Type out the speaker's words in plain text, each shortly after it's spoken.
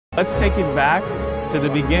Let's take it back to the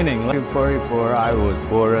beginning. In 1944, I was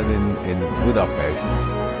born in Budapest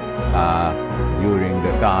during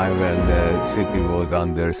the time when the city was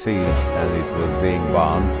under siege and it was being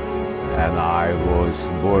bombed. And I was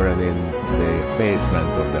born in the basement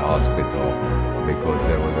of the hospital because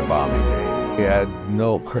there was a bombing day. We had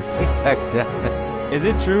no recollection. Is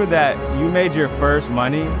it true that you made your first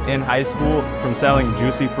money in high school from selling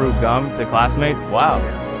juicy fruit gum to classmates? Wow.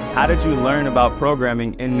 How did you learn about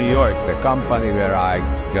programming in New York? The company where I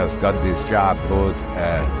just got this job bought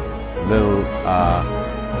a little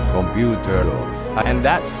computer. And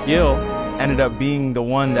that skill ended up being the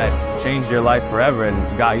one that changed your life forever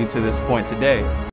and got you to this point today.